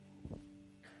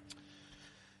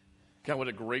God, what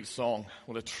a great song.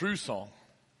 What a true song.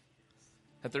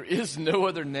 That there is no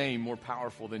other name more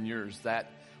powerful than yours.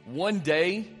 That one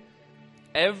day,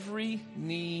 every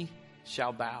knee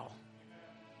shall bow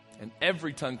and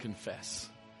every tongue confess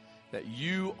that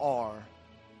you are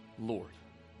Lord.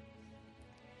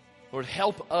 Lord,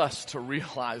 help us to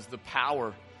realize the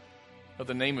power of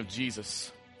the name of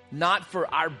Jesus. Not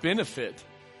for our benefit,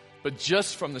 but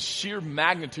just from the sheer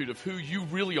magnitude of who you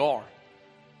really are.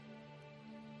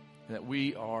 And that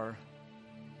we are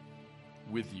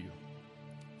with you.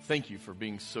 Thank you for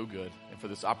being so good and for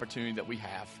this opportunity that we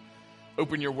have.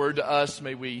 Open your word to us.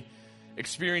 May we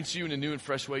experience you in a new and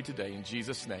fresh way today. In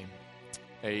Jesus' name,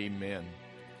 amen.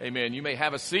 Amen. You may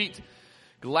have a seat.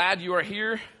 Glad you are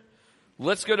here.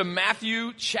 Let's go to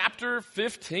Matthew chapter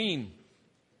 15.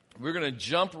 We're going to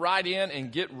jump right in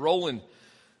and get rolling.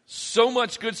 So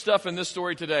much good stuff in this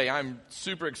story today. I'm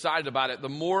super excited about it. The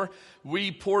more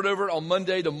we poured over it on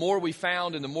Monday, the more we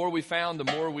found, and the more we found,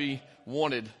 the more we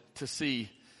wanted to see.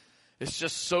 It's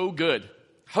just so good.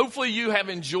 Hopefully you have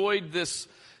enjoyed this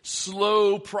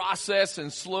slow process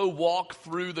and slow walk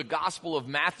through the Gospel of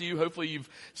Matthew. Hopefully you've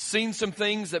seen some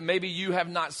things that maybe you have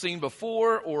not seen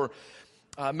before, or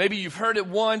maybe you've heard it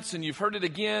once and you've heard it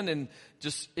again and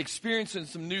just experiencing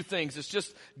some new things. It's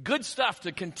just good stuff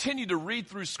to continue to read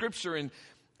through Scripture and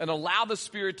allow the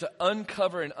Spirit to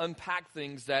uncover and unpack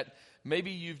things that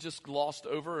maybe you've just glossed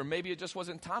over, or maybe it just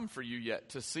wasn't time for you yet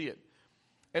to see it.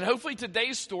 And hopefully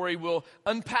today's story will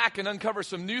unpack and uncover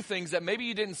some new things that maybe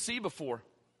you didn't see before.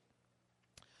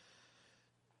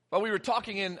 While we were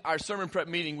talking in our sermon prep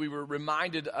meeting, we were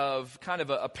reminded of kind of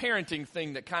a parenting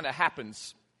thing that kind of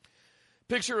happens.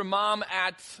 Picture a mom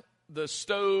at the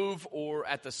stove or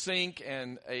at the sink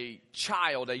and a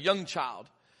young child,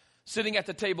 sitting at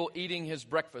the table eating his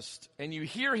breakfast. And you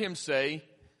hear him say,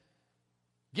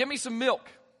 "Give me some milk."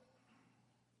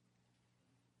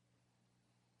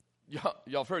 Y'all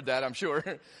have heard that, I'm sure.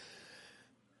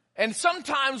 And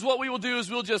sometimes what we will do is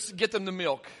we'll just get them the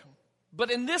milk.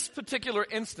 But in this particular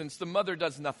instance, the mother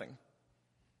does nothing.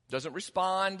 Doesn't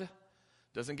respond,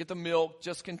 doesn't get the milk,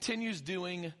 just continues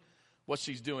doing what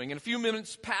she's doing. And a few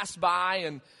minutes pass by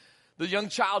and the young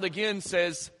child again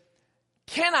says,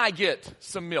 "Can I get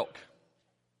some milk?"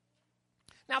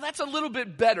 Now that's a little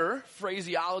bit better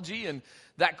phraseology in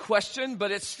that question,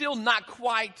 but it's still not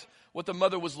quite what the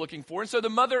mother was looking for. And so the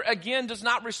mother again does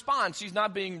not respond. She's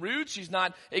not being rude. She's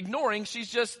not ignoring. She's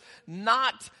just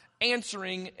not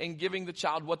answering and giving the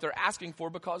child what they're asking for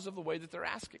because of the way that they're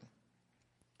asking.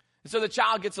 And so the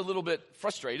child gets a little bit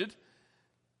frustrated.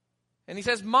 And he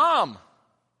says, "Mom,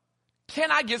 can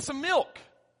I get some milk?"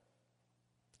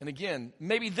 And again,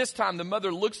 maybe this time the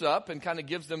mother looks up and kind of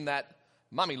gives them that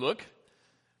mommy look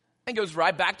and goes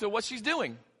right back to what she's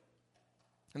doing.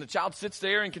 And the child sits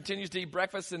there and continues to eat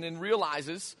breakfast and then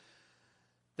realizes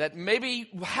that maybe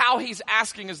how he's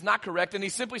asking is not correct. And he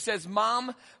simply says,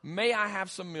 "Mom, may I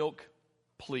have some milk,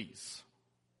 please?"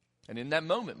 And in that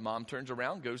moment, Mom turns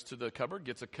around, goes to the cupboard,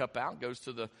 gets a cup out, goes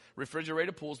to the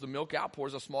refrigerator, pulls the milk out,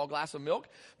 pours a small glass of milk,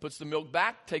 puts the milk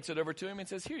back, takes it over to him and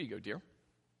says, "Here you go, dear."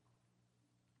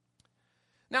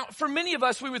 Now, for many of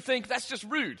us, we would think that's just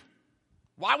rude.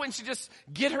 Why wouldn't she just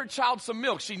get her child some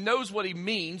milk? She knows what he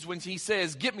means when he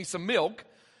says, "Get me some milk."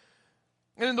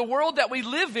 And in the world that we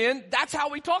live in, that's how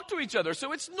we talk to each other.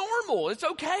 So it's normal. It's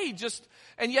okay.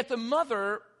 And yet the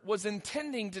mother was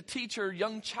intending to teach her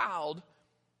young child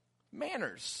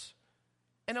manners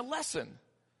and a lesson.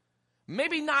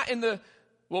 Maybe not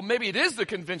maybe it is the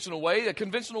conventional way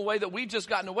that we've just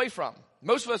gotten away from.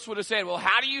 Most of us would have said, "Well,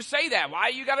 how do you say that? Why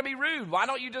you got to be rude? Why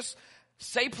don't you just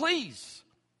say please?"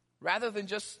 Rather than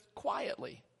just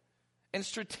quietly and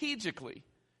strategically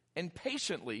and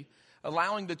patiently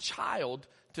allowing the child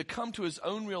to come to his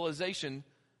own realization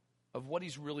of what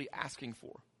he's really asking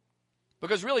for.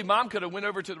 Because really, Mom could have went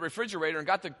over to the refrigerator and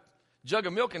got the jug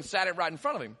of milk and sat it right in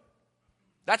front of him.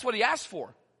 That's what he asked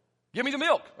for. "Give me the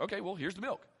milk." Okay, well, here's the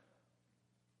milk.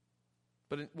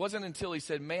 But it wasn't until he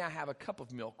said, "May I have a cup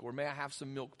of milk?" or "May I have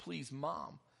some milk, please,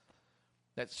 Mom?"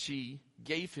 that she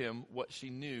gave him what she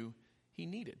knew he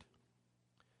needed.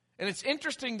 And it's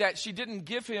interesting that she didn't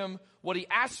give him what he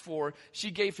asked for.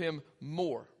 She gave him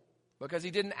more. Because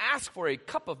he didn't ask for a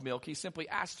cup of milk. He simply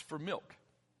asked for milk.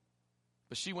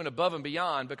 But she went above and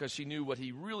beyond because she knew what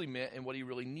he really meant and what he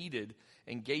really needed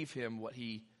and gave him what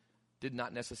he did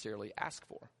not necessarily ask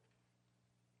for.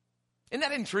 Isn't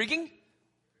that intriguing?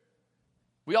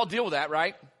 We all deal with that,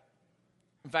 right?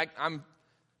 In fact, I'm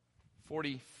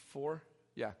 44.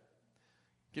 Yeah.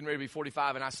 Getting ready to be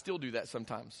 45, and I still do that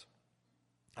sometimes.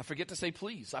 I forget to say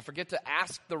please. I forget to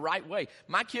ask the right way.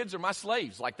 My kids are my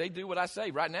slaves. Like, they do what I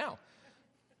say right now.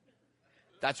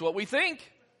 That's what we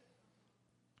think.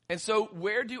 And so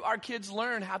where do our kids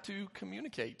learn how to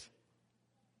communicate?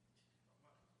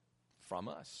 From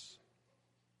us.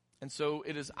 And so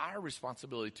it is our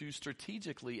responsibility to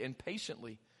strategically and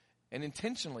patiently and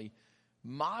intentionally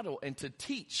model and to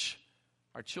teach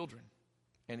our children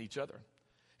and each other.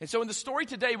 And so in the story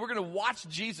today, we're going to watch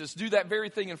Jesus do that very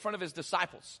thing in front of his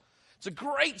disciples. It's a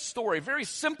great story, very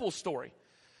simple story,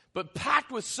 but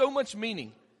packed with so much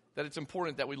meaning that it's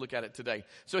important that we look at it today.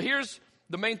 So here's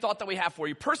the main thought that we have for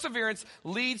you. Perseverance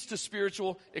leads to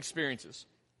spiritual experiences.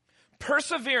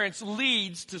 Perseverance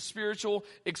leads to spiritual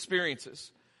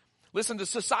experiences. Listen, the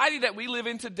society that we live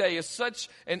in today is such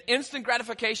an instant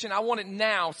gratification, I want it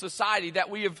now society, that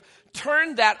we have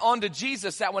turned that onto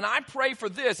Jesus, that when I pray for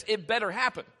this, it better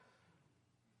happen.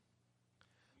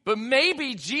 But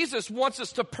maybe Jesus wants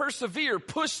us to persevere,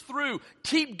 push through,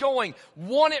 keep going,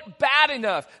 want it bad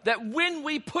enough that when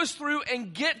we push through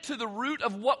and get to the root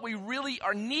of what we really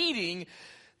are needing,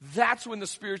 that's when the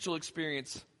spiritual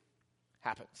experience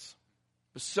happens.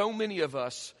 But so many of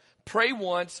us pray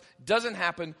once, doesn't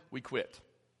happen, we quit.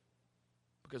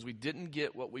 Because we didn't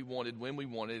get what we wanted when we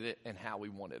wanted it and how we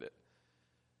wanted it.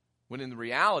 When in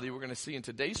reality, we're going to see in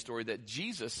today's story that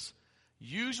Jesus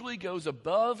usually goes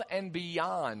above and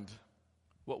beyond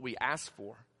what we ask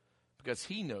for because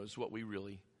he knows what we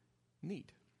really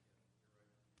need.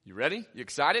 You ready? You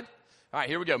excited? All right,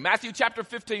 here we go. Matthew chapter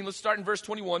 15, let's start in verse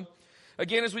 21.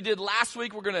 Again, as we did last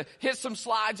week, we're going to hit some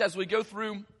slides as we go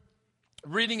through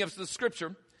reading of the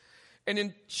scripture. And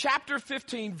in chapter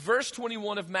 15, verse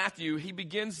 21 of Matthew,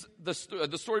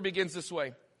 the story begins this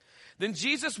way. Then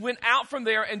Jesus went out from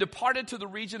there and departed to the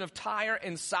region of Tyre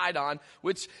and Sidon,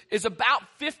 which is about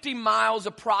 50 miles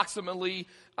approximately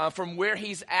from where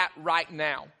he's at right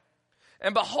now.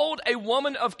 And behold, a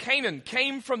woman of Canaan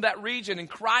came from that region and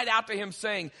cried out to him,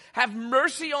 saying, "Have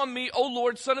mercy on me, O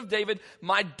Lord, Son of David.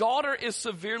 My daughter is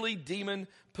severely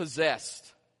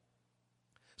demon-possessed."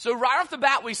 So right off the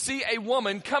bat, we see a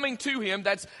woman coming to him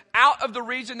that's out of the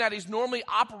region that he's normally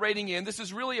operating in. This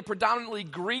is really a predominantly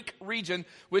Greek region,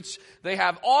 which they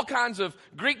have all kinds of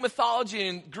Greek mythology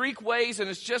and Greek ways, and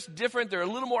it's just different. They're a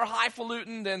little more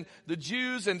highfalutin than the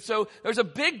Jews, and so there's a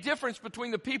big difference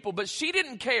between the people, but she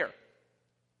didn't care.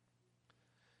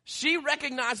 She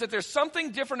recognized that there's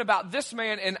something different about this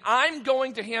man, and I'm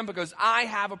going to him because I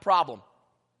have a problem.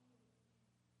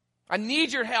 I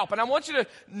need your help. And I want you to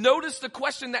notice the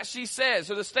question that she says,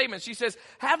 or the statement. She says,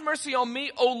 "Have mercy on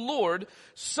me, O Lord,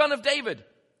 Son of David.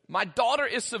 My daughter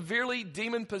is severely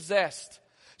demon-possessed."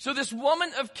 So this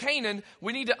woman of Canaan,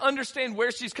 we need to understand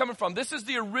where she's coming from. This is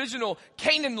the original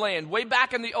Canaan land, way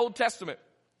back in the Old Testament.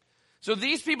 So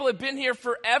these people have been here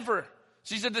forever.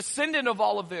 She's a descendant of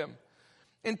all of them.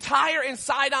 And Tyre and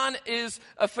Sidon is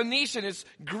a Phoenician. It's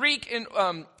Greek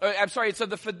it's of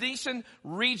the Phoenician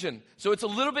region. So it's a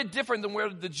little bit different than where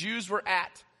the Jews were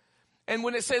at. And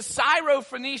when it says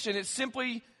Syro-Phoenician, it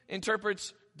simply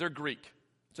interprets they're Greek.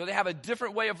 So they have a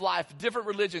different way of life, different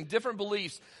religion, different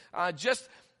beliefs.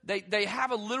 They have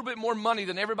a little bit more money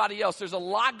than everybody else. There's a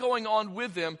lot going on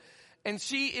with them. And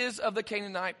she is of the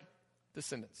Canaanite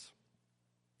descendants.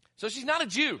 So she's not a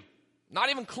Jew,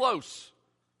 not even close.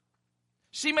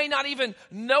 She may not even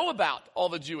know about all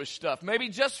the Jewish stuff, maybe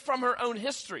just from her own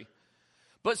history.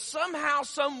 But somehow,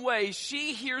 some way,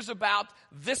 she hears about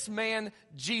this man,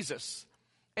 Jesus.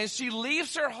 And she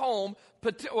leaves her home,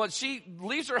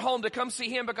 to come see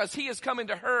him because he is coming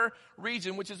to her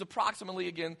region, which is approximately,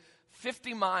 again,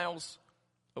 50 miles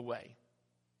away.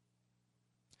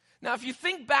 Now, if you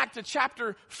think back to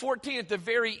chapter 14 at the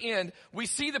very end, we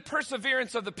see the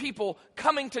perseverance of the people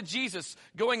coming to Jesus,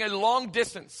 going a long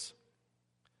distance.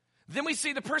 Then we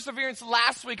see the perseverance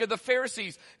last week of the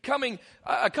Pharisees coming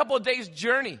a couple of days'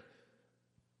 journey,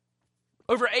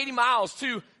 over 80 miles,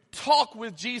 to talk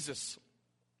with Jesus.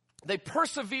 They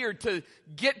persevered to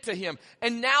get to him.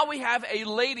 And now we have a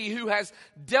lady who has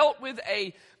dealt with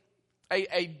a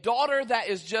daughter that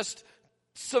is just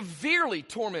severely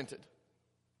tormented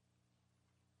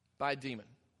by a demon.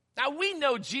 Now we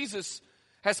know Jesus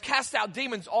has cast out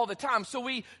demons all the time. So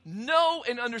we know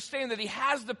and understand that he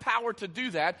has the power to do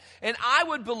that. And I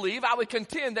would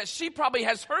contend that she probably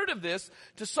has heard of this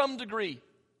to some degree.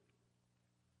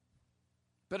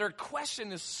 But her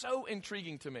question is so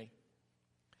intriguing to me.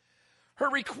 Her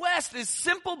request is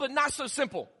simple, but not so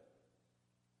simple.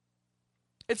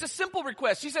 It's a simple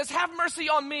request. She says, "Have mercy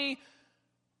on me,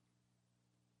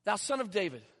 thou Son of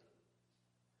David."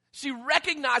 She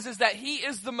recognizes that he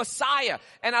is the Messiah.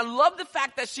 And I love the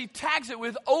fact that she tags it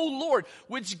with, "O Lord,"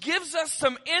 which gives us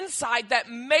some insight that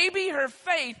maybe her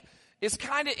faith is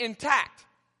kind of intact.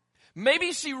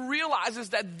 Maybe she realizes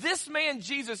that this man,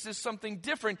 Jesus, is something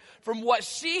different from what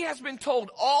she has been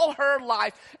told all her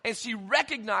life, and she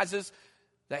recognizes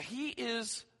that he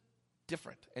is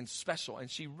different and special, and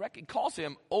she calls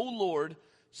him, O Lord,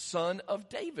 Son of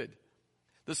David.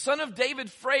 The Son of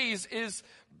David phrase is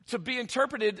to be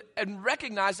interpreted and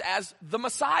recognized as the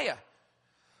Messiah.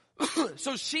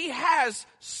 So she has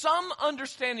some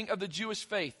understanding of the Jewish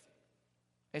faith,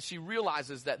 and she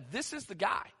realizes that this is the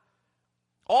guy.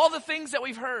 All the things that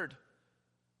we've heard,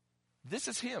 this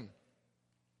is him.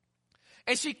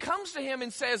 And she comes to him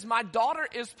and says, my daughter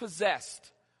is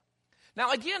possessed.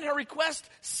 Now again, her request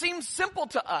seems simple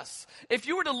to us. If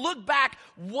you were to look back,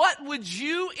 what would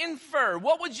you infer?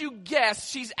 What would you guess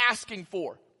she's asking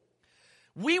for?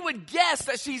 We would guess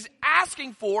that she's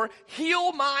asking for,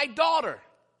 heal my daughter.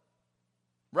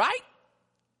 Right?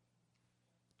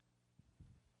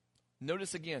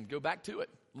 Notice again, go back to it.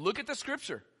 Look at the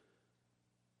scripture.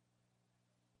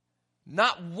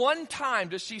 Not one time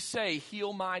does she say,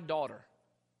 heal my daughter.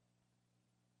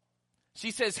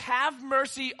 She says, have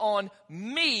mercy on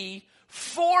me,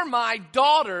 for my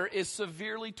daughter is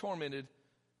severely tormented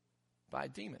by a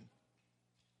demon.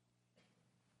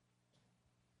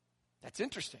 That's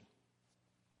interesting.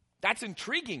 That's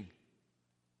intriguing.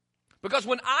 Because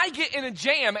when I get in a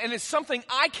jam and it's something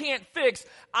I can't fix,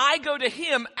 I go to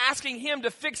him asking him to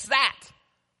fix that.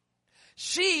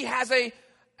 She has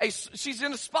she's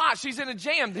in a spot, she's in a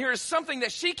jam. There is something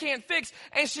that she can't fix,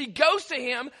 and she goes to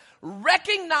him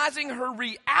recognizing her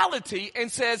reality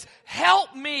and says,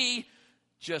 help me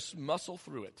just muscle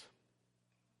through it.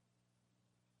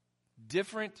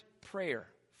 Different prayer,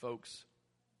 folks.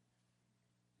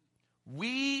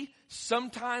 We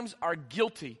sometimes are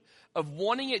guilty of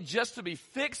wanting it just to be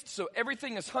fixed so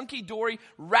everything is hunky-dory,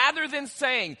 rather than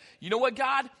saying, you know what,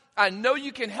 God? I know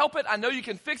you can help it. I know you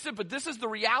can fix it, but this is the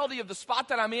reality of the spot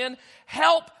that I'm in.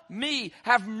 Help me.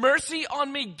 Have mercy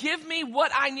on me. Give me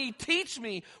what I need. Teach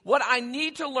me what I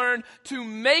need to learn to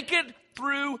make it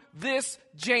through this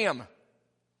jam.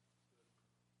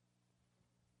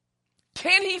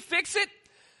 Can he fix it?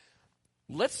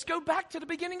 Let's go back to the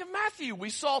beginning of Matthew. We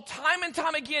saw time and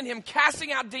time again him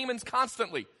casting out demons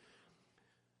constantly.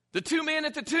 The two men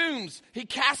at the tombs, he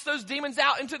cast those demons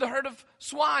out into the herd of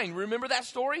swine. Remember that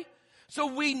story?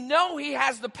 So we know he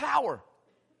has the power.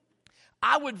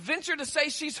 I would venture to say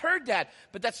she's heard that,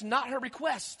 but that's not her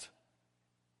request.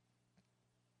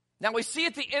 Now we see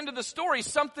at the end of the story,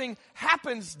 something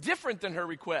happens different than her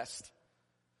request.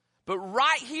 But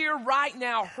right here, right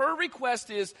now, her request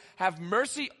is, have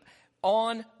mercy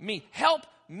on me. Help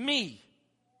me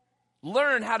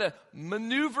learn how to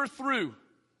maneuver through.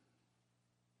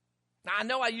 Now, I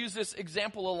know I use this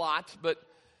example a lot, but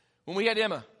when we had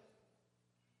Emma,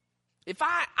 if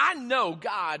I know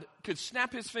God could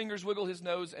snap his fingers, wiggle his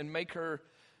nose, and make her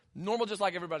normal just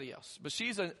like everybody else. But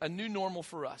she's a new normal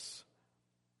for us.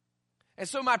 And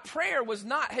so my prayer was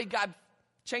not, hey, God,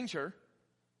 change her.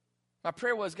 My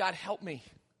prayer was, God, help me.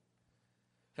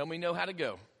 Help me know how to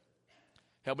go.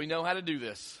 Help me know how to do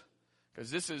this. Because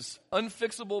this is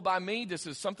unfixable by me. This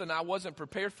is something I wasn't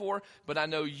prepared for. But I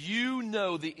know you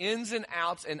know the ins and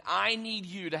outs, and I need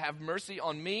you to have mercy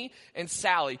on me and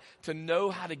Sally to know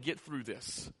how to get through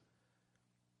this.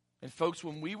 And folks,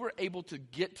 when we were able to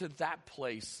get to that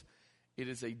place, it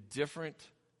is a different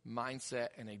mindset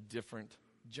and a different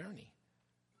journey.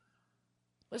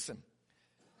 Listen,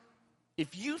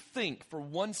 if you think for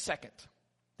 1 second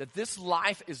that this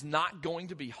life is not going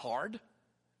to be hard,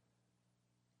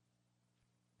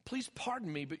 please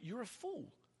pardon me, but you're a fool.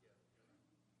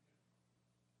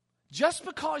 Just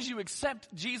because you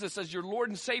accept Jesus as your Lord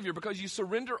and Savior, because you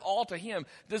surrender all to him,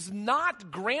 does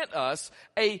not grant us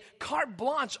a carte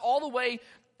blanche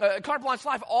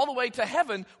life all the way to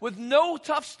heaven with no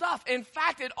tough stuff. In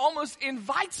fact, it almost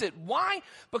invites it. Why?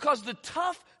 Because the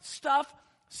tough stuff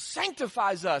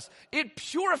sanctifies us. It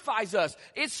purifies us.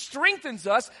 It strengthens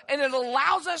us, and it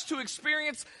allows us to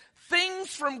experience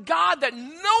things from God that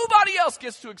nobody else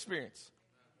gets to experience.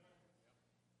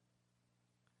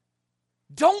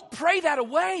 Don't pray that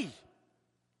away.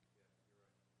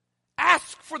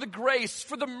 Ask for the grace,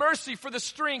 for the mercy, for the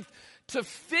strength to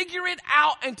figure it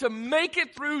out and to make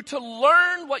it through, to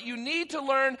learn what you need to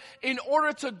learn in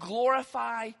order to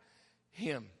glorify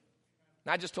him.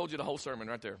 Now, I just told you the whole sermon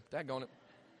right there. Daggone it.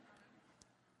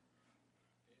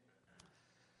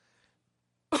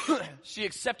 She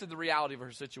accepted the reality of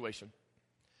her situation.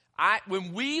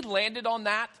 When we landed on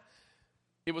that,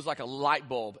 it was like a light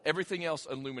bulb. Everything else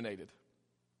illuminated.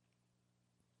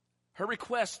 Her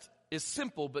request is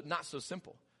simple, but not so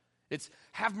simple. It's,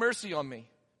 have mercy on me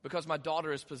because my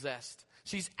daughter is possessed.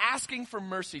 She's asking for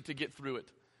mercy to get through it.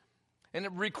 And a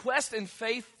request in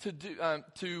faith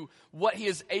to what he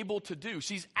is able to do.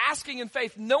 She's asking in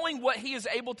faith, knowing what he is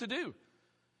able to do.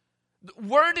 The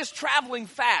word is traveling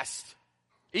fast,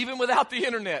 even without the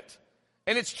internet.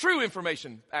 And it's true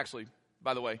information, actually,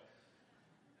 by the way.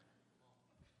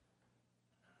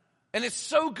 And it's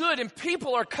so good, and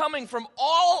people are coming from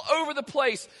all over the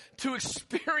place to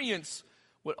experience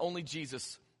what only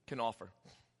Jesus can offer.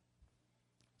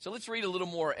 So let's read a little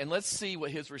more, and let's see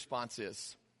what his response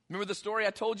is. Remember the story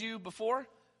I told you before?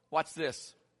 Watch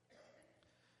this.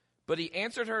 But he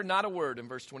answered her not a word in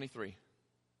verse 23.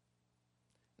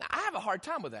 Now, I have a hard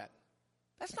time with that.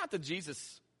 That's not the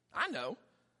Jesus I know.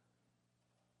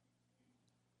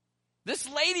 This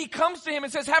lady comes to him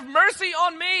and says, have mercy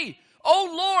on me.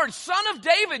 Oh Lord, Son of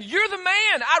David, you're the man.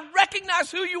 I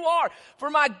recognize who you are. For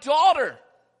my daughter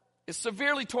is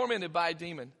severely tormented by a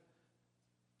demon.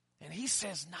 And he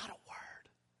says not a word.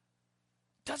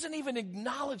 Doesn't even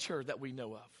acknowledge her that we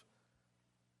know of.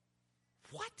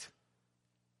 What?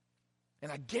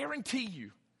 And I guarantee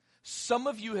you, some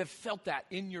of you have felt that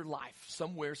in your life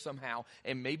somewhere, somehow,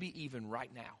 and maybe even right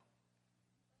now.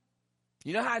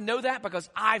 You know how I know that? Because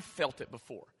I've felt it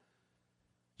before.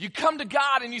 You come to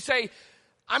God and you say,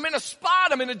 I'm in a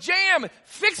spot, I'm in a jam,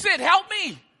 fix it, help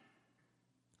me.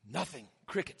 Nothing,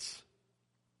 crickets.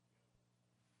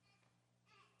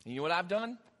 And you know what I've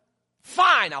done?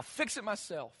 Fine, I'll fix it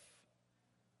myself.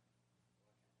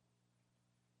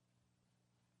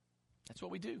 That's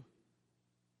what we do.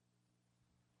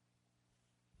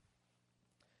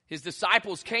 His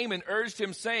disciples came and urged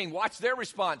him, saying, watch their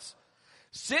response.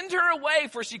 Send her away,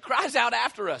 for she cries out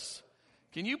after us.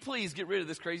 Can you please get rid of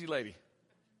this crazy lady?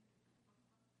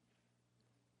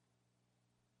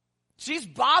 She's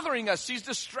bothering us. She's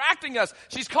distracting us.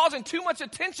 She's causing too much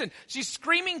attention. She's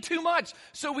screaming too much.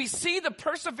 So we see the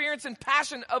perseverance and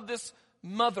passion of this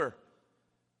mother.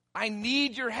 I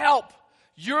need your help.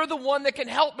 You're the one that can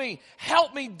help me.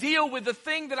 Help me deal with the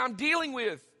thing that I'm dealing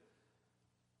with.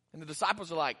 And the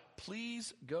disciples are like,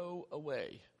 please go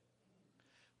away.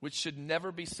 Which should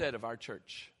never be said of our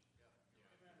church.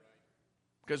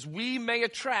 Because we may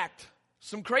attract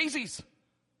some crazies.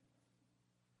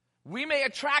 We may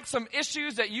attract some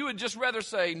issues that you would just rather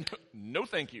say, no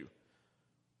thank you.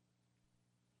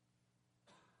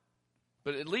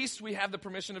 But at least we have the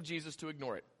permission of Jesus to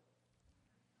ignore it.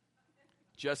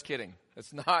 Just kidding.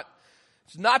 It's not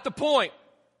the point.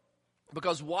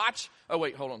 Because watch, oh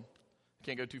wait, hold on.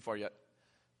 Can't go too far yet.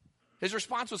 His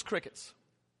response was crickets.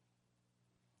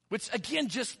 Which, again,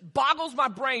 just boggles my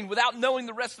brain without knowing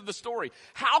the rest of the story.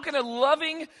 How can a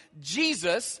loving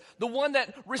Jesus, the one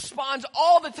that responds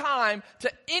all the time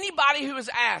to anybody who is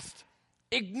asked,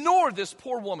 ignore this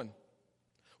poor woman?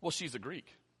 Well, she's a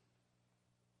Greek.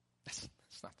 That's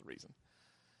not the reason.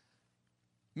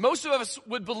 Most of us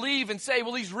would believe and say,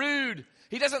 well, he's rude.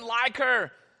 He doesn't like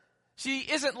her. She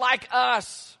isn't like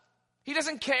us. He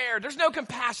doesn't care. There's no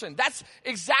compassion. That's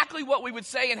exactly what we would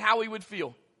say and how we would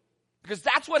feel. Because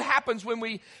that's what happens when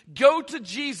we go to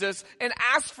Jesus and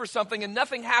ask for something and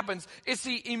nothing happens. It's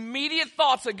the immediate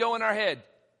thoughts that go in our head.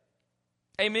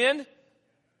 Amen?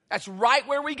 That's right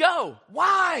where we go.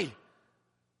 Why?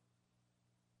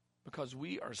 Because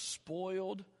we are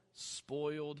spoiled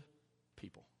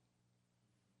people.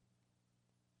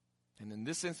 And in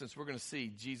this instance, we're going to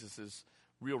see Jesus'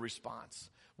 real response.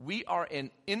 We are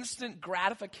an instant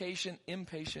gratification,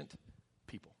 impatient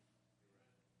people.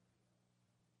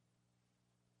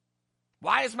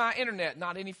 Why is my internet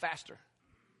not any faster?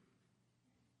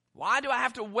 Why do I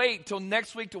have to wait till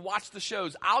next week to watch the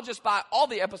shows? I'll just buy all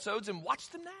the episodes and watch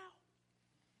them now.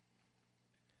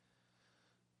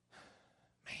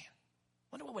 Man,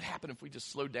 wonder what would happen if we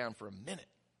just slowed down for a minute,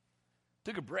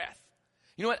 took a breath.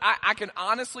 You know what? I can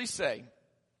honestly say,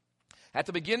 at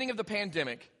the beginning of the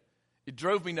pandemic, it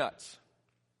drove me nuts.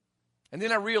 And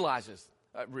then I realized,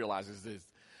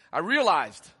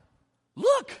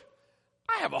 look,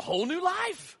 I have a whole new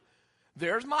life.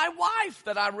 There's my wife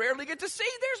that I rarely get to see.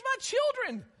 There's my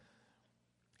children.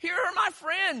 Here are my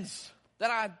friends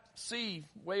that I see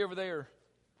way over there,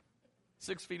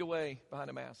 6 feet away behind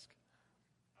a mask.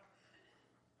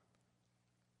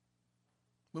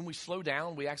 When we slow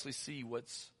down, we actually see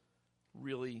what's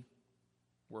really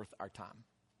worth our time.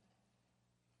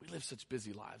 We live such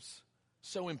busy lives,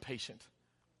 so impatient.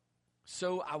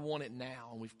 So I want it now,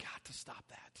 and we've got to stop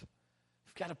that.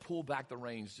 We've got to pull back the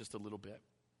reins just a little bit.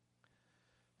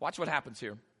 Watch what happens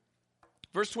here.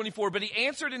 Verse 24, but he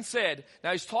answered and said,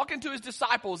 now he's talking to his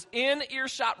disciples in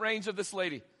earshot range of this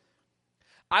lady.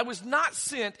 I was not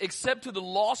sent except to the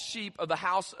lost sheep of the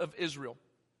house of Israel.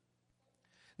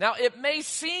 Now, it may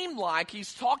seem like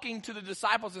he's talking to the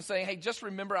disciples and saying, hey, just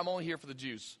remember I'm only here for the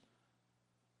Jews.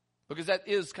 Because that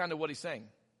is kind of what he's saying.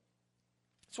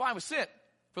 That's why I was sent,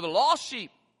 for the lost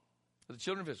sheep of the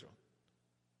children of Israel.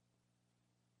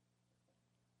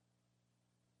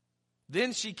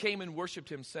 Then she came and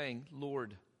worshiped him, saying,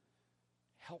 Lord,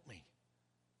 help me.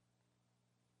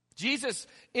 Jesus,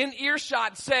 in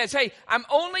earshot, says, hey, I'm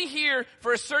only here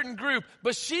for a certain group.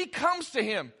 But she comes to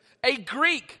him, a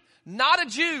Greek, not a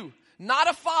Jew, not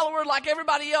a follower like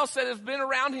everybody else that has been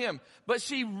around him. But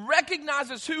she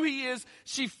recognizes who he is.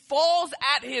 She falls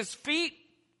at his feet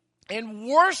and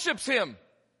worships him.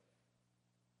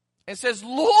 And says,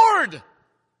 Lord.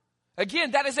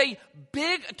 Again, that is a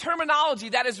big terminology.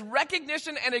 That is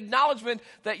recognition and acknowledgement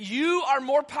that you are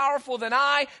more powerful than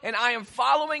I, and I am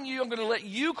following you. I'm going to let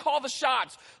you call the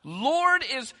shots. Lord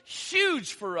is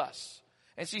huge for us.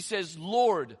 And she says,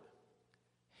 Lord,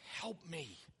 help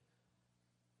me.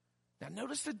 Now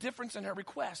notice the difference in her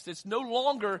request. It's no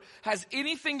longer has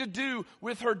anything to do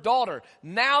with her daughter.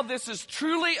 Now this is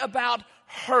truly about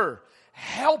her.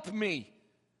 Help me.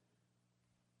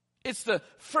 It's the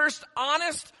first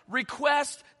honest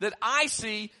request that I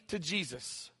see to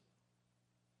Jesus.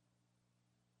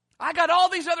 I got all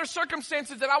these other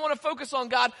circumstances that I want to focus on,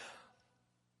 God.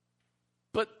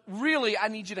 But really, I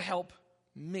need you to help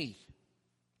me.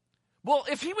 Well,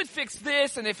 if he would fix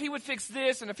this, and if he would fix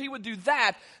this, and if he would do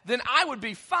that, then I would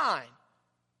be fine.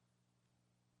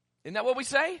 Isn't that what we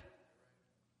say?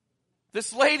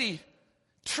 This lady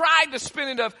tried to spin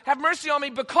it of, have mercy on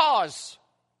me because,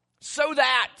 so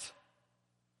that.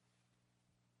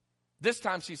 This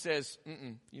time she says,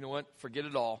 you know what? Forget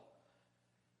it all.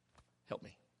 Help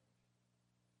me.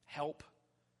 Help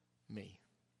me.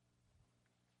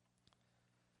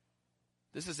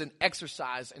 This is an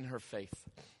exercise in her faith.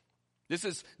 This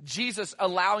is Jesus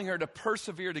allowing her to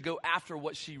persevere to go after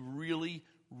what she really,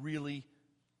 really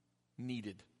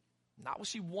needed. Not what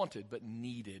she wanted, but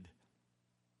needed.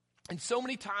 And so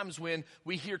many times when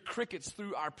we hear crickets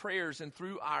through our prayers and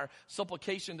through our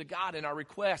supplication to God and our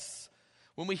requests,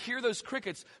 when we hear those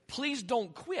crickets, please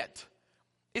don't quit.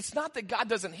 It's not that God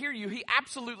doesn't hear you. He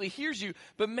absolutely hears you,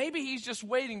 but maybe he's just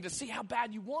waiting to see how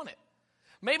bad you want it.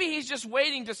 Maybe he's just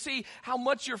waiting to see how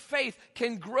much your faith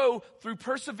can grow through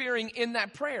persevering in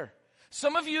that prayer.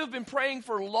 Some of you have been praying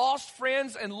for lost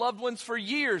friends and loved ones for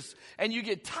years, and you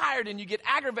get tired and you get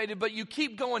aggravated, but you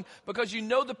keep going because you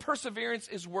know the perseverance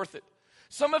is worth it.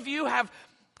 Some of you have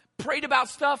prayed about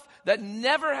stuff that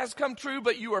never has come true,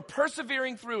 but you are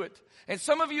persevering through it. And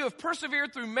some of you have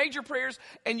persevered through major prayers,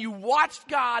 and you watched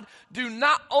God do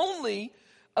not only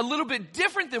a little bit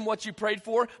different than what you prayed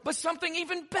for, but something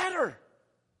even better.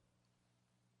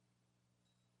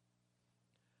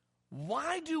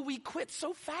 Why do we quit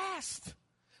so fast?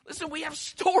 Listen, we have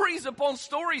stories upon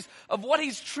stories of what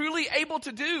he's truly able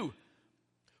to do.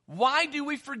 Why do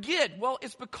we forget? Well,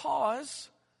 it's because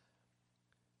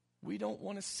we don't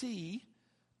want to see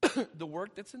the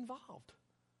work that's involved.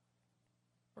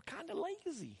 We're kind of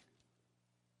lazy.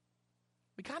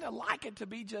 We kind of like it to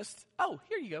be just, oh,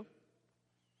 here you go.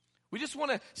 We just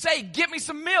want to say, get me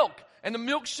some milk, and the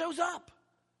milk shows up.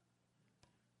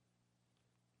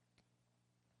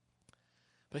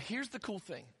 But here's the cool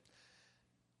thing.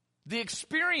 The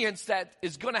experience that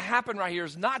is going to happen right here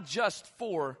is not just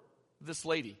for this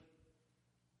lady.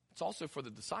 It's also for the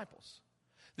disciples.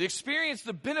 The experience,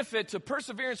 the benefit to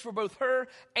perseverance for both her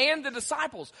and the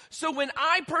disciples. So when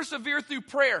I persevere through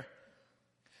prayer,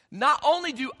 not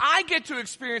only do I get to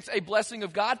experience a blessing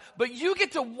of God, but you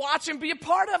get to watch and be a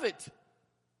part of it.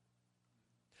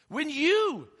 When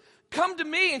you come to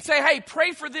me and say, hey,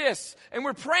 pray for this, and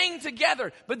we're praying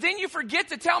together, but then you forget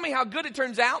to tell me how good it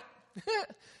turns out,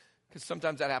 because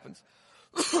sometimes that happens.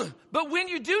 But when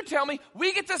you do tell me,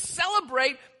 we get to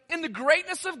celebrate in the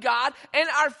greatness of God, and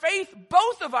our faith,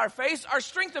 both of our faiths, are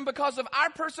strengthened because of our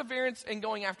perseverance in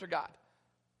going after God.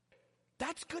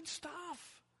 That's good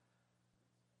stuff.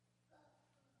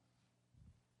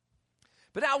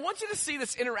 But now I want you to see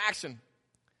this interaction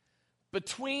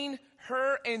between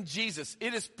her and Jesus.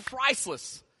 It is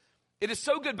priceless. It is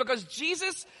so good because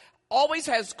Jesus always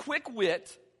has quick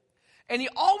wit, and he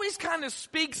always kind of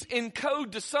speaks in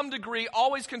code to some degree,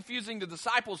 always confusing the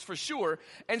disciples for sure.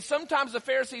 And sometimes the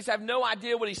Pharisees have no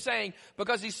idea what he's saying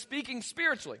because he's speaking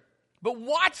spiritually. But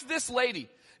watch this lady.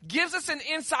 Gives us an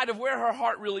insight of where her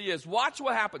heart really is. Watch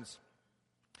what happens.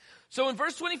 So in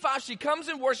verse 25, she comes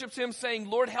and worships him, saying,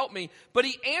 Lord, help me. But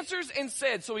he answers and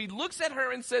said, so he looks at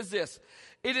her and says this,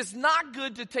 it is not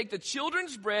good to take the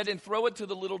children's bread and throw it to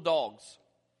the little dogs.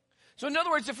 So in other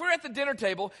words, if we're at the dinner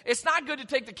table, it's not good to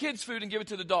take the kids' food and give it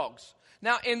to the dogs.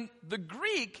 Now in the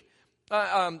Greek,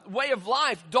 way of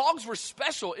life, dogs were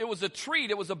special. It was a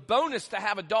treat. It was a bonus to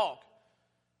have a dog.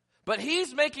 But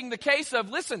he's making the case of,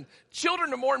 listen,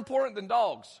 children are more important than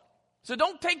dogs. So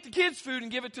don't take the kids' food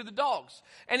and give it to the dogs.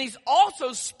 And he's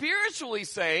also spiritually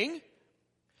saying,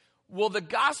 well, the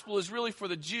gospel is really for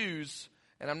the Jews,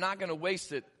 and I'm not going to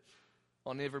waste it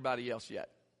on everybody else yet.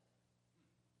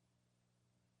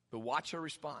 But watch her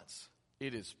response.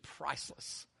 It is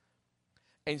priceless.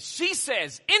 And she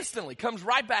says, instantly, comes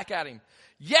right back at him,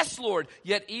 yes, Lord,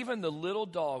 yet even the little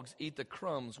dogs eat the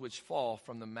crumbs which fall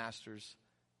from the master's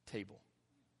table.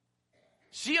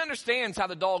 She understands how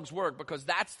the dogs work because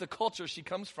that's the culture she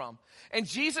comes from. And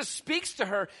Jesus speaks to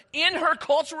her in her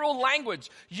cultural language,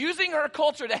 using her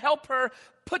culture to help her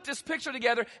put this picture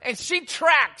together, and she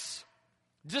tracks.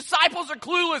 Disciples are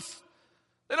clueless.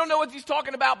 They don't know what he's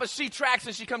talking about, but she tracks,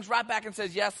 and she comes right back and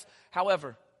says, yes,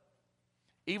 however,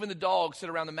 even the dogs sit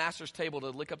around the master's table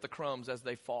to lick up the crumbs as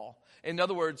they fall. In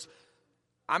other words,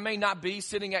 I may not be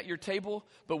sitting at your table,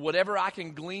 but whatever I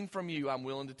can glean from you, I'm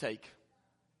willing to take.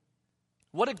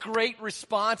 What a great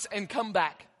response and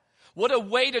comeback. What a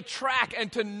way to track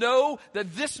and to know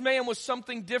that this man was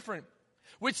something different,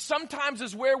 which sometimes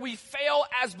is where we fail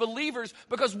as believers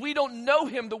because we don't know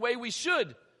him the way we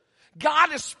should.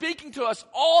 God is speaking to us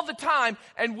all the time,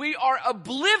 and we are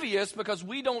oblivious because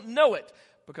we don't know it,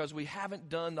 because we haven't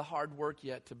done the hard work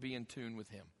yet to be in tune with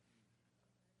him.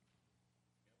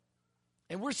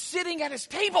 And we're sitting at his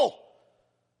table.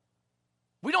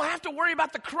 We don't have to worry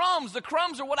about the crumbs. The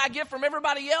crumbs are what I get from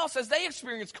everybody else as they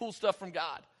experience cool stuff from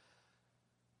God.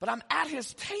 But I'm at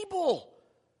his table.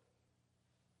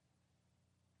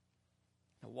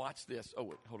 Now watch this. Oh,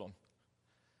 wait, hold on.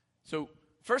 So,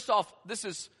 first off, this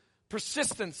is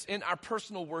persistence in our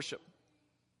personal worship.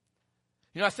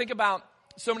 You know, I think about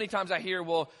so many times I hear,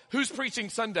 well, who's preaching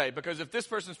Sunday? Because if this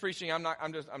person's preaching, I'm not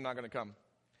going to come.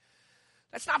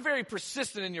 That's not very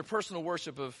persistent in your personal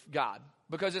worship of God,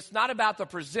 because it's not about the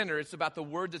presenter, it's about the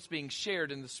word that's being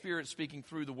shared and the Spirit speaking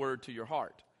through the word to your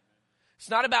heart. It's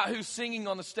not about who's singing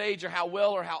on the stage or how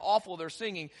well or how awful they're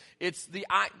singing. It's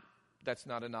that's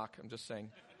not a knock, I'm just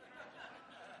saying.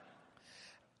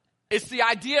 It's the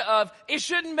idea of it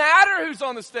shouldn't matter who's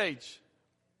on the stage,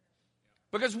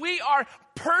 because we are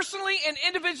personally and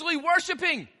individually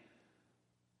worshiping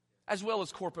as well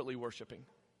as corporately worshiping.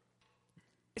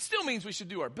 It still means we should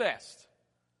do our best.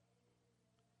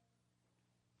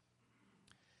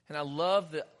 And I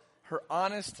love her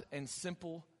honest and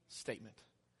simple statement.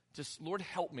 Just, Lord,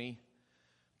 help me.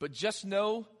 But just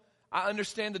know, I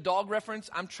understand the dog reference.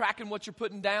 I'm tracking what you're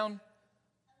putting down.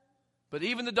 But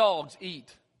even the dogs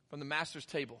eat from the master's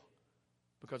table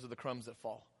because of the crumbs that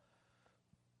fall.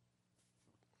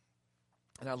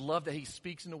 And I love that he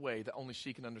speaks in a way that only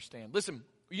she can understand. Listen,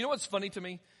 you know what's funny to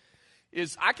me?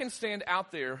 Is I can stand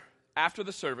out there after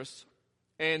the service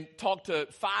and talk to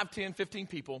 5, 10, 15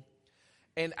 people.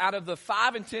 And out of the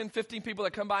 5 and 10, 15 people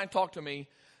that come by and talk to me,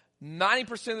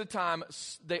 90% of the time,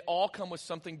 they all come with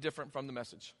something different from the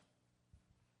message.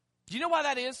 Do you know why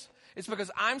that is? It's because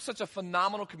I'm such a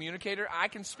phenomenal communicator. I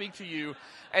can speak to you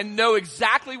and know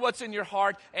exactly what's in your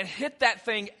heart and hit that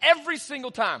thing every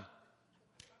single time.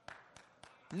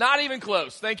 Not even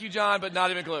close. Thank you, John, but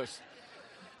not even close.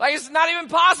 Like, it's not even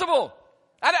possible.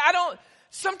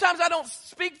 Sometimes I don't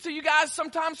speak to you guys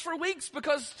sometimes for weeks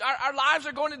because our lives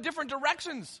are going in different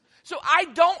directions. So I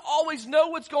don't always know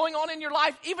what's going on in your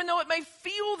life, even though it may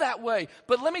feel that way.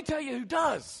 But let me tell you who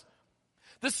does.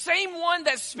 The same one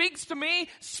that speaks to me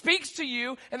speaks to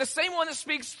you, and the same one that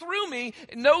speaks through me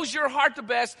knows your heart the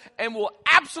best and will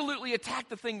absolutely attack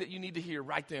the thing that you need to hear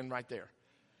right then, right there.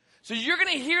 So you're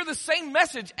going to hear the same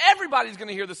message. Everybody's going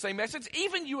to hear the same message,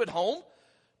 even you at home.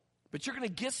 But you're going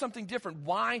to get something different.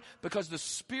 Why? Because the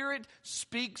Spirit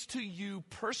speaks to you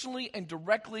personally and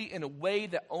directly in a way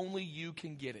that only you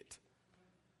can get it.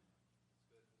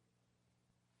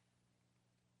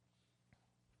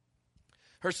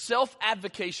 Her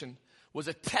self-advocation was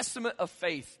a testament of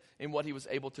faith in what he was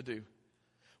able to do.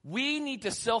 We need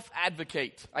to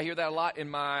self-advocate. I hear that a lot in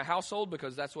my household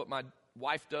because that's what my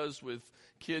wife does with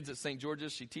kids at St.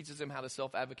 George's. She teaches them how to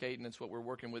self-advocate, and it's what we're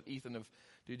working with Ethan of,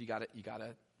 dude, you got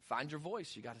to find your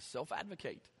voice. You got to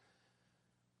self-advocate.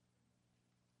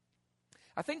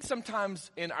 I think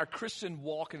sometimes in our Christian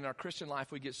walk and in our Christian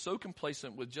life, we get so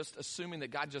complacent with just assuming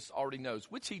that God just already knows,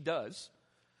 which he does.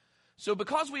 So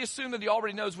because we assume that he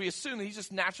already knows, we assume that he's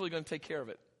just naturally going to take care of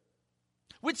it,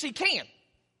 which he can.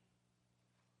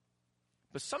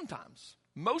 But sometimes,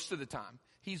 most of the time,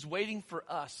 he's waiting for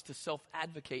us to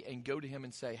self-advocate and go to him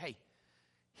and say, hey,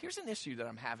 here's an issue that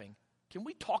I'm having. Can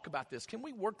we talk about this? Can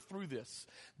we work through this?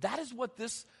 That is what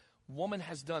this woman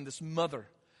has done, this mother.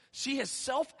 She has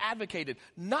self-advocated,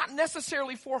 not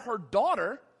necessarily for her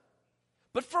daughter,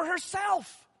 but for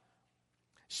herself.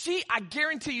 She, I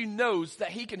guarantee you, knows that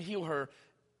he can heal her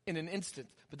in an instant.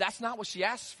 But that's not what she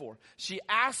asks for. She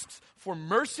asks for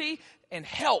mercy and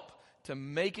help to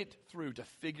make it through, to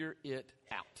figure it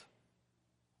out.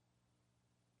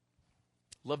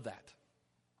 Love that.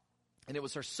 And it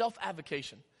was her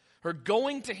self-advocation, her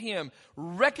going to him,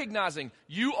 recognizing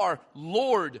you are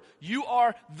Lord, you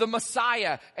are the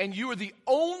Messiah, and you are the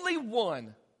only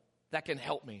one that can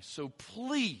help me. So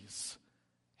please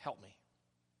help me.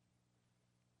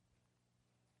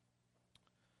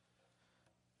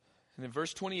 And in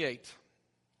verse 28,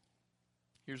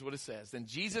 here's what it says. Then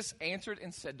Jesus answered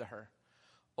and said to her,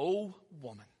 O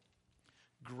woman,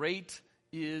 great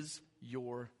is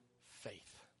your faith.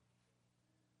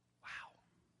 Wow.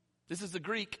 This is the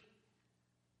Greek.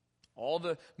 All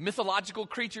the mythological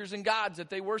creatures and gods that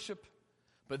they worship.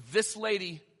 But this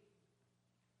lady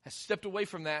has stepped away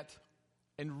from that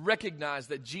and recognized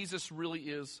that Jesus really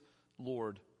is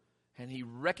Lord. And he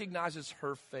recognizes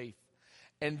her faith.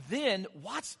 And then,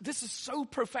 this is so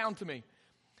profound to me.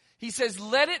 He says,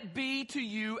 let it be to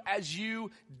you as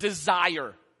you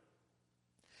desire.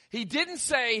 He didn't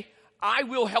say, I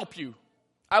will help you.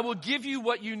 I will give you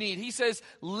what you need. He says,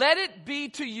 let it be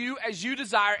to you as you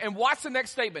desire. And watch the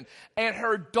next statement. And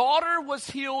her daughter was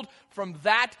healed from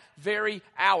that very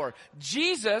hour.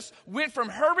 Jesus went from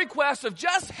her request of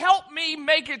just help me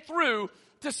make it through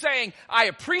to saying, I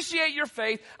appreciate your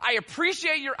faith. I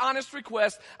appreciate your honest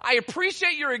request. I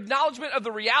appreciate your acknowledgement of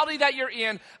the reality that you're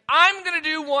in. I'm going to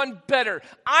do one better.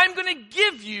 I'm going to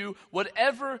give you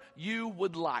whatever you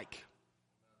would like.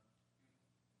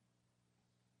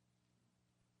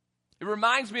 It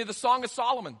reminds me of the Song of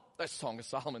Solomon. That Song of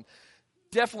Solomon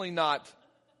definitely not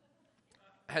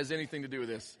has anything to do with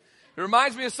this. It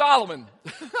reminds me of Solomon.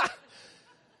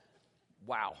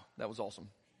 Wow, that was awesome.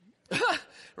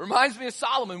 Reminds me of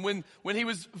Solomon when he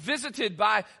was visited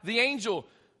by the angel,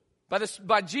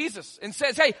 by Jesus, and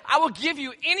says, hey, I will give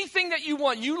you anything that you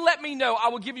want. You let me know. I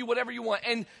will give you whatever you want.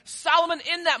 And Solomon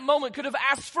in that moment could have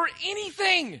asked for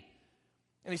anything.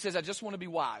 And he says, I just want to be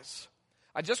wise.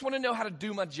 I just want to know how to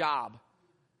do my job.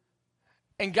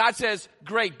 And God says,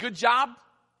 great, good job.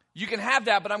 You can have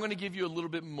that, but I'm going to give you a little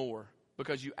bit more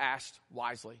because you asked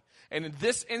wisely. And in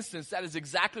this instance, that is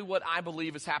exactly what I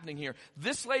believe is happening here.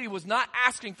 This lady was not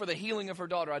asking for the healing of her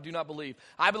daughter, I do not believe.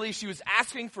 I believe she was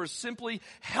asking for simply,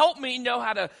 help me know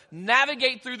how to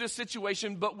navigate through this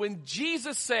situation. But when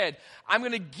Jesus said, I'm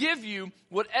going to give you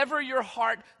whatever your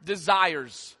heart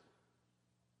desires,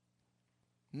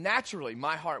 naturally,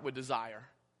 my heart would desire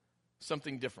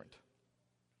something different.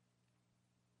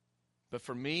 But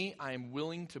for me, I am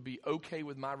willing to be okay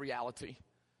with my reality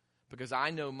because I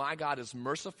know my God is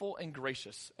merciful and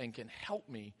gracious and can help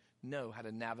me know how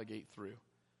to navigate through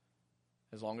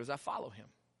as long as I follow him.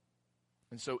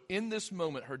 And so in this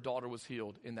moment, her daughter was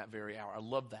healed in that very hour. I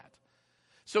love that.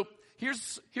 So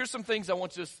here's some things I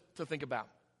want us to think about.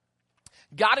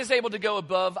 God is able to go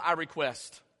above our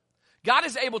request. God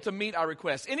is able to meet our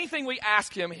requests. Anything we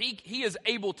ask him, he is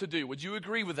able to do. Would you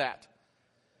agree with that?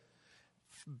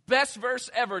 Best verse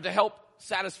ever to help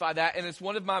satisfy that, and it's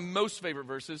one of my most favorite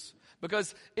verses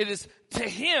because it is to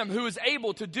him who is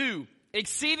able to do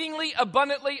exceedingly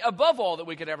abundantly above all that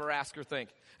we could ever ask or think.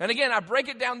 And again, I break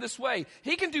it down this way.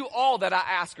 He can do all that I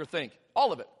ask or think,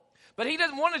 all of it. But he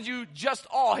doesn't want to do just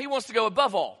all. He wants to go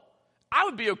above all. I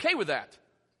would be okay with that.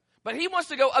 But he wants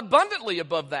to go abundantly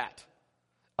above that.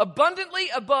 Abundantly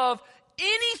above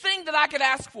anything that I could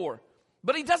ask for.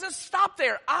 But he doesn't stop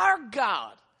there. Our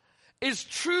God is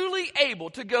truly able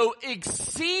to go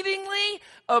exceedingly,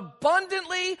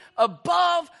 abundantly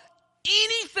above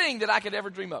anything that I could ever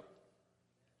dream up.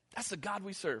 That's the God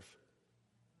we serve.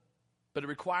 But it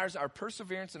requires our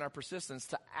perseverance and our persistence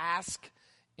to ask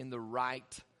in the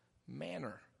right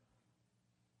manner.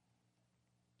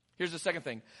 Here's the second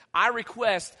thing. Our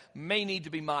request may need to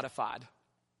be modified.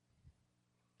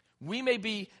 We may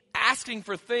be asking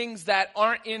for things that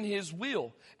aren't in his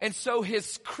will. And so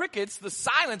his crickets, the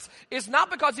silence, is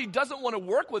not because he doesn't want to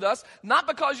work with us, not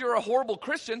because you're a horrible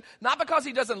Christian, not because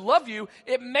he doesn't love you.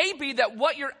 It may be that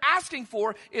what you're asking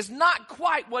for is not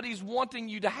quite what he's wanting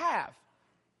you to have.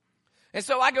 And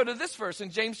so I go to this verse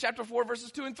in James chapter 4,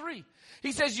 verses 2 and 3.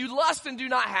 He says, you lust and do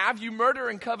not have, you murder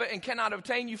and covet and cannot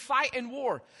obtain, you fight and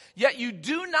war. Yet you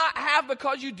do not have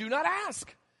because you do not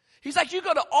ask. He's like, you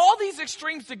go to all these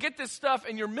extremes to get this stuff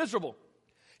and you're miserable.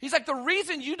 He's like, the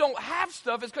reason you don't have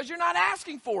stuff is because you're not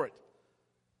asking for it.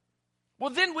 Well,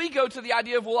 then we go to the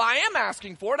idea of, well, I am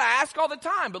asking for it. I ask all the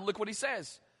time. But look what he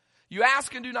says. You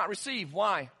ask and do not receive.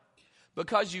 Why?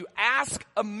 because you ask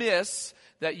amiss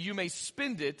that you may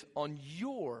spend it on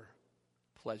your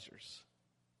pleasures.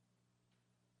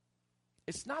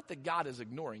 It's not that God is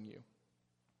ignoring you.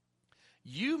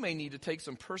 You may need to take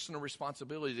some personal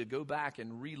responsibility to go back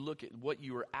and relook at what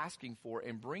you were asking for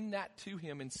and bring that to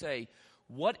him and say,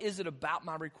 what is it about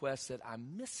my request that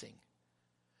I'm missing?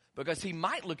 Because he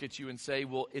might look at you and say,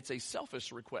 well, it's a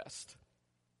selfish request.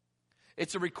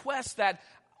 It's a request that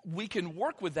we can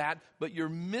work with that, but you're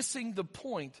missing the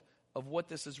point of what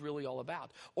this is really all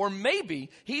about. Or maybe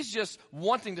he's just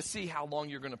wanting to see how long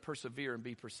you're going to persevere and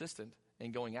be persistent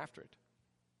in going after it.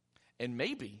 And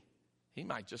maybe he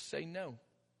might just say no.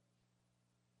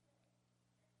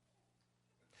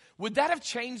 Would that have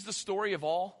changed the story of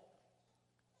all?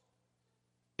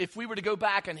 If we were to go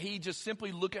back and he just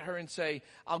simply look at her and say,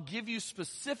 I'll give you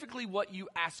specifically what you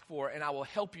ask for and I will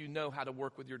help you know how to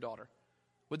work with your daughter.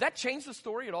 Would that change the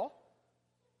story at all?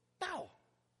 No.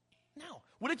 No.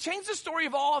 Would it change the story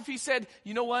of all if he said,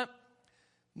 you know what?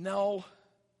 No,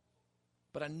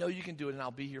 but I know you can do it and I'll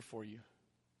be here for you.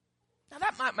 Now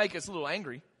that might make us a little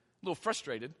angry, a little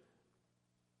frustrated.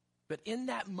 But in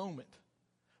that moment,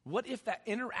 what if that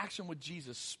interaction with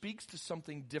Jesus speaks to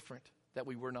something different that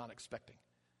we were not expecting?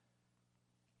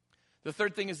 The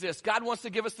third thing is this. God wants to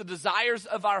give us the desires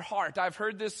of our heart. I've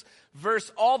heard this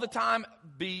verse all the time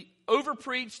be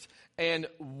overpreached and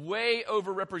way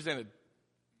overrepresented.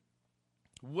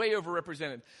 Way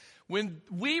overrepresented. When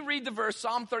we read the verse,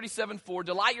 Psalm 37:4,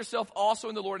 delight yourself also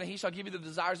in the Lord, and he shall give you the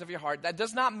desires of your heart. That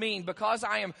does not mean because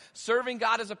I am serving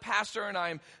God as a pastor and I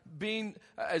am being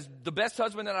as the best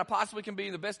husband that I possibly can be,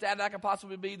 the best dad that I can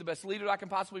possibly be, the best leader that I can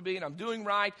possibly be, and I'm doing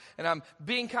right, and I'm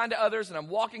being kind to others, and I'm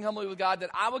walking humbly with God,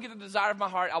 that I will get the desire of my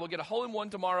heart. I will get a hole-in-one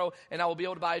tomorrow, and I will be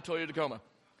able to buy a Toyota Tacoma.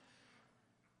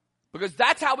 Because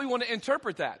that's how we want to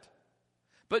interpret that.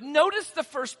 But notice the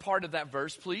first part of that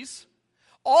verse, please.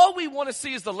 All we want to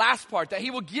see is the last part, that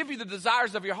he will give you the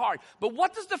desires of your heart. But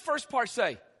what does the first part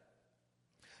say?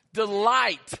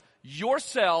 Delight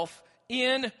yourself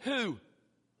in who?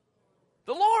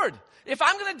 The Lord. If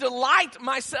I'm going to delight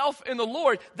myself in the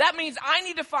Lord, that means I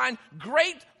need to find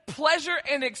great pleasure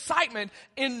and excitement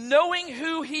in knowing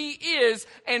who he is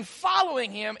and following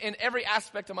him in every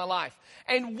aspect of my life.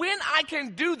 And when I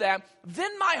can do that,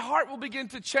 then my heart will begin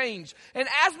to change. And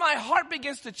as my heart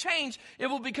begins to change, it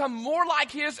will become more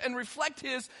like his and reflect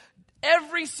his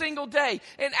every single day.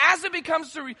 And as it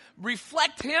becomes to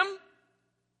reflect him,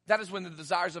 that is when the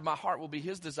desires of my heart will be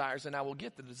his desires, and I will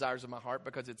get the desires of my heart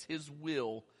because it's his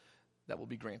will that will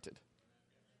be granted.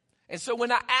 And so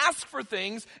when I ask for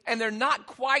things and they're not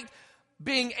quite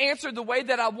being answered the way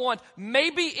that I want,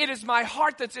 maybe it is my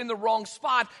heart that's in the wrong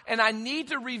spot, and I need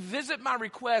to revisit my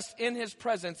request in his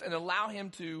presence and allow him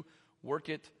to work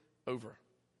it over.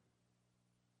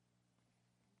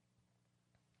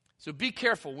 So be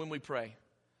careful when we pray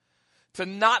to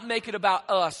not make it about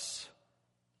us,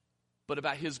 but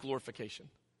about his glorification.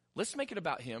 Let's make it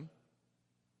about him.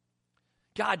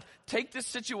 God, take this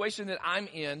situation that I'm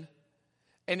in,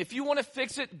 and if you want to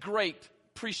fix it, great,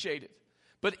 appreciate it.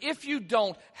 But if you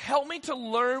don't, help me to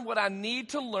learn what I need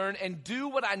to learn and do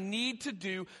what I need to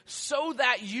do so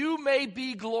that you may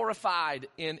be glorified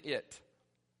in it.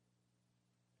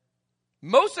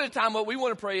 Most of the time what we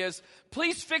want to pray is,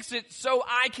 please fix it so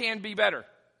I can be better.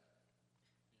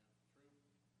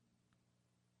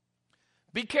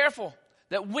 Be careful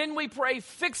that when we pray,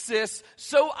 fix this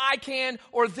so I can,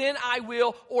 or then I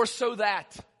will, or so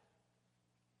that.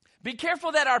 Be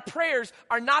careful that our prayers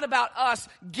are not about us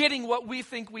getting what we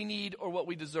think we need or what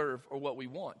we deserve or what we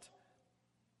want.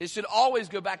 It should always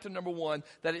go back to number one,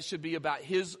 that it should be about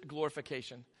his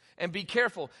glorification. And be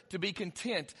careful to be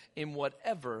content in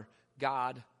whatever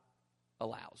God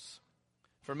allows.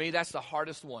 For me, that's the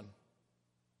hardest one.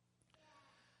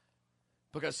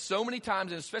 Because so many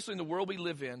times, and especially in the world we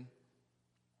live in,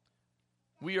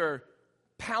 we are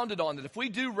pounded on that if we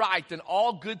do right, then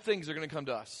all good things are going to come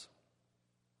to us.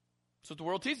 That's what the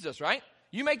world teaches us, right?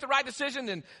 You make the right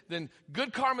decision, then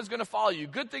good karma is going to follow you.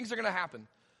 Good things are going to happen.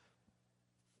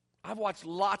 I've watched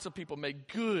lots of people make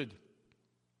good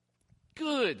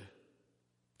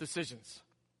decisions,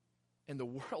 and the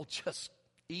world just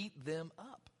eat them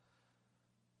up.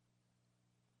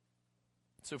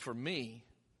 So for me,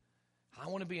 I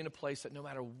want to be in a place that no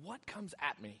matter what comes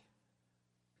at me,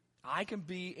 I can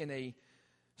be in a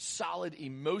solid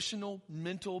emotional,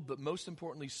 mental, but most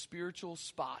importantly spiritual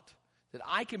spot that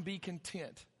I can be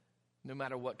content no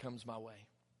matter what comes my way.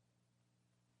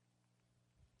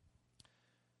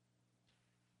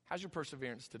 How's your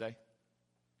perseverance today?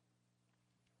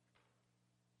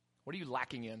 What are you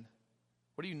lacking in?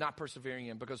 What What are you not persevering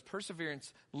in? Because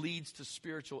perseverance leads to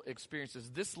spiritual experiences.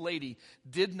 This lady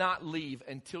did not leave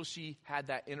until she had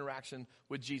that interaction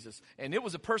with Jesus. And it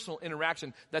was a personal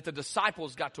interaction that the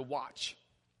disciples got to watch.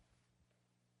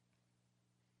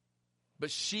 But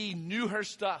she knew her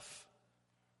stuff.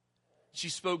 She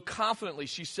spoke confidently.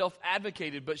 She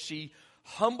self-advocated, but she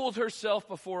humbled herself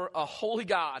before a holy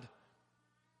God.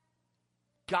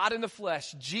 God in the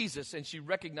flesh, Jesus, and she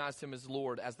recognized him as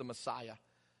Lord, as the Messiah,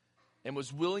 and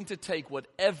was willing to take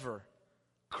whatever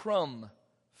crumb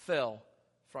fell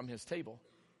from his table.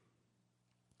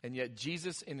 And yet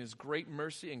Jesus, in his great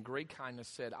mercy and great kindness,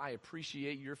 said, I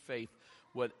appreciate your faith.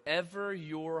 Whatever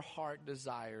your heart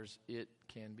desires, it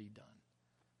can be done.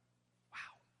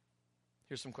 Wow.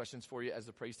 Here's some questions for you as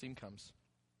the praise team comes.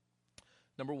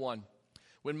 Number one,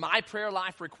 when my prayer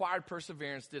life required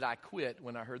perseverance, did I quit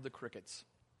when I heard the crickets?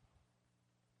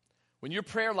 When your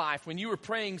prayer life, when you were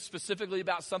praying specifically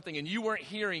about something and you weren't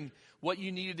hearing what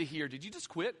you needed to hear, did you just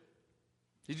quit?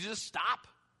 Did you just stop?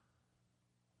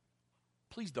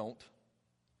 Please don't.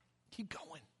 Keep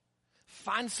going.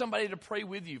 Find somebody to pray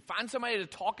with you. Find somebody to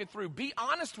talk it through. Be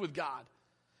honest with God.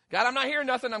 God, I'm not hearing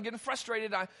nothing. I'm getting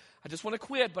frustrated. I just want to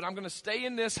quit, but I'm going to stay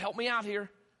in this. Help me out here.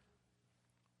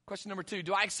 Question number two,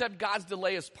 do I accept God's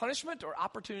delay as punishment or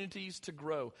opportunities to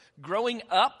grow? Growing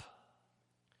up,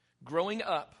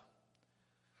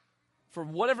 for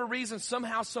whatever reason,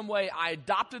 somehow, some way, I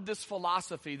adopted this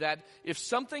philosophy that if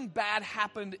something bad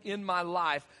happened in my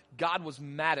life, God was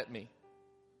mad at me.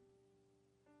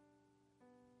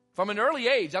 From an early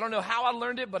age, I don't know how I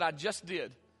learned it, but I just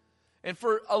did. And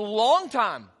for a long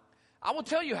time, I will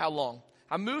tell you how long.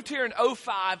 I moved here in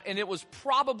 2005, and it was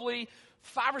probably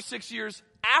 5 or 6 years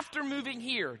after moving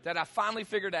here that I finally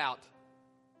figured out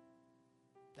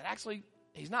that actually,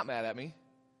 he's not mad at me.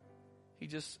 He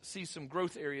just sees some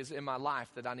growth areas in my life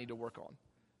that I need to work on.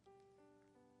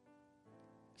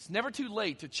 It's never too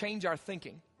late to change our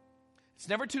thinking. It's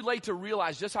never too late to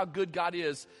realize just how good God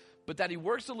is, but that he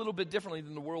works a little bit differently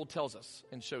than the world tells us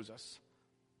and shows us.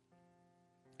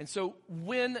 And so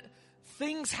when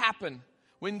things happen,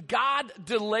 when God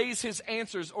delays his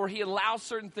answers or he allows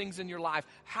certain things in your life,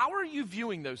 how are you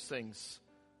viewing those things?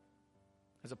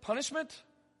 As a punishment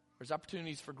or as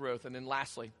opportunities for growth? And then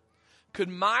lastly, could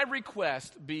my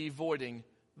request be voiding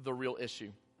the real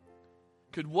issue?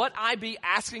 Could what I be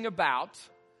asking about,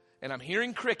 and I'm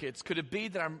hearing crickets, could it be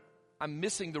that I'm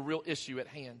missing the real issue at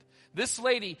hand? This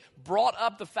lady brought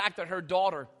up the fact that her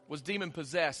daughter was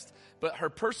demon-possessed, but her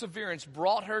perseverance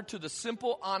brought her to the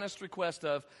simple, honest request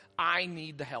of, I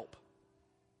need the help.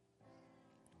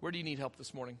 Where do you need help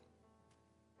this morning?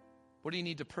 What do you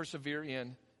need to persevere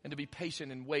in and to be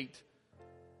patient and wait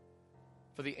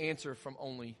for the answer from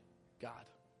only God?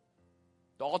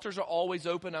 The altars are always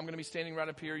open. I'm going to be standing right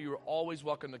up here. You are always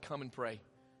welcome to come and pray.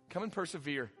 Come and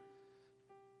persevere.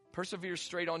 Persevere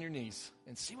straight on your knees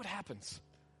and see what happens.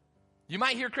 You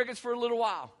might hear crickets for a little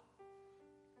while.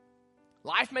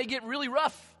 Life may get really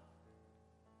rough,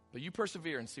 but you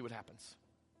persevere and see what happens.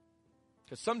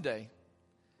 Because someday,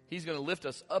 he's going to lift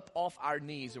us up off our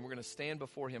knees and we're going to stand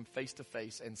before him face to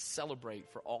face and celebrate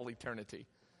for all eternity.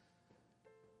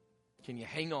 Can you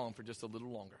hang on for just a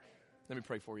little longer? Let me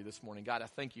pray for you this morning. God, I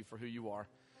thank you for who you are.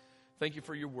 Thank you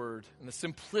for your word and the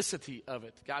simplicity of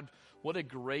it. God, what a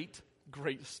great,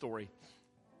 great story.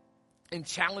 And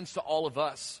challenge to all of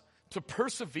us to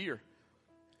persevere.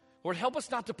 Lord, help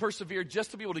us not to persevere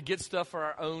just to be able to get stuff for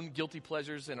our own guilty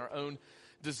pleasures and our own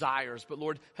desires. But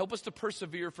Lord, help us to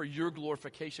persevere for your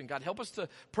glorification. God, help us to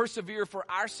persevere for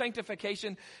our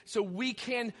sanctification so we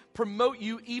can promote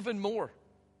you even more.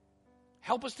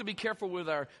 Help us to be careful with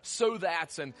our so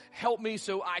that's and help me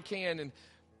so I can. And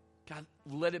God,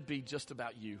 let it be just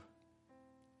about you.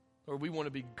 Lord, we want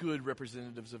to be good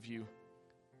representatives of you.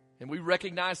 And we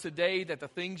recognize today that the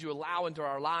things you allow into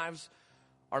our lives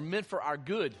are meant for our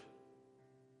good,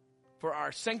 for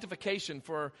our sanctification,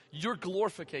 for your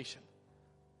glorification.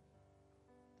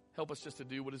 Help us just to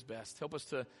do what is best. Help us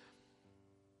to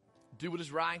do what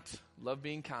is right, love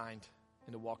being kind,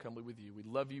 and to walk humbly with you. We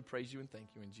love you, praise you, and thank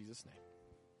you in Jesus' name.